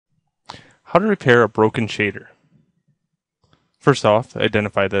How to repair a broken shader. First off,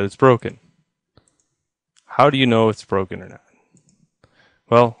 identify that it's broken. How do you know it's broken or not?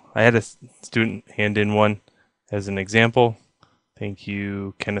 Well, I had a student hand in one as an example. Thank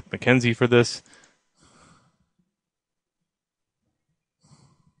you, Kenneth McKenzie, for this.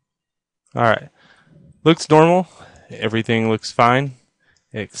 Alright, looks normal. Everything looks fine,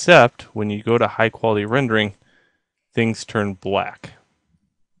 except when you go to high quality rendering, things turn black.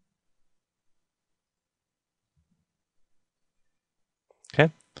 Okay,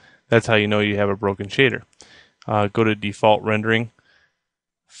 that's how you know you have a broken shader. Go to default rendering,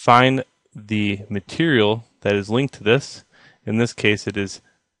 find the material that is linked to this. In this case, it is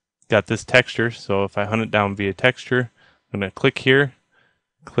got this texture. So if I hunt it down via texture, I'm going to click here,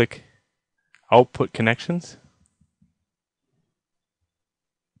 click output connections,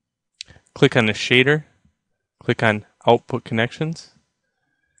 click on the shader, click on output connections,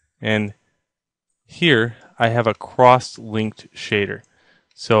 and here I have a cross-linked shader.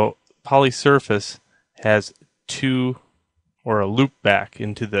 So polysurface has two or a loop back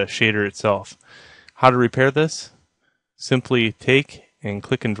into the shader itself. How to repair this? Simply take and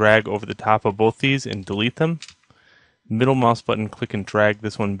click and drag over the top of both these and delete them. Middle mouse button, click and drag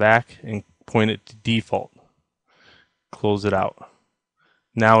this one back and point it to default. Close it out.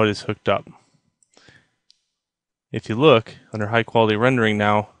 Now it is hooked up. If you look under high quality rendering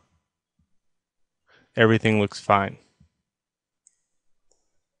now, everything looks fine.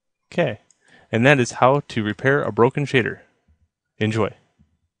 Okay, and that is how to repair a broken shader. Enjoy.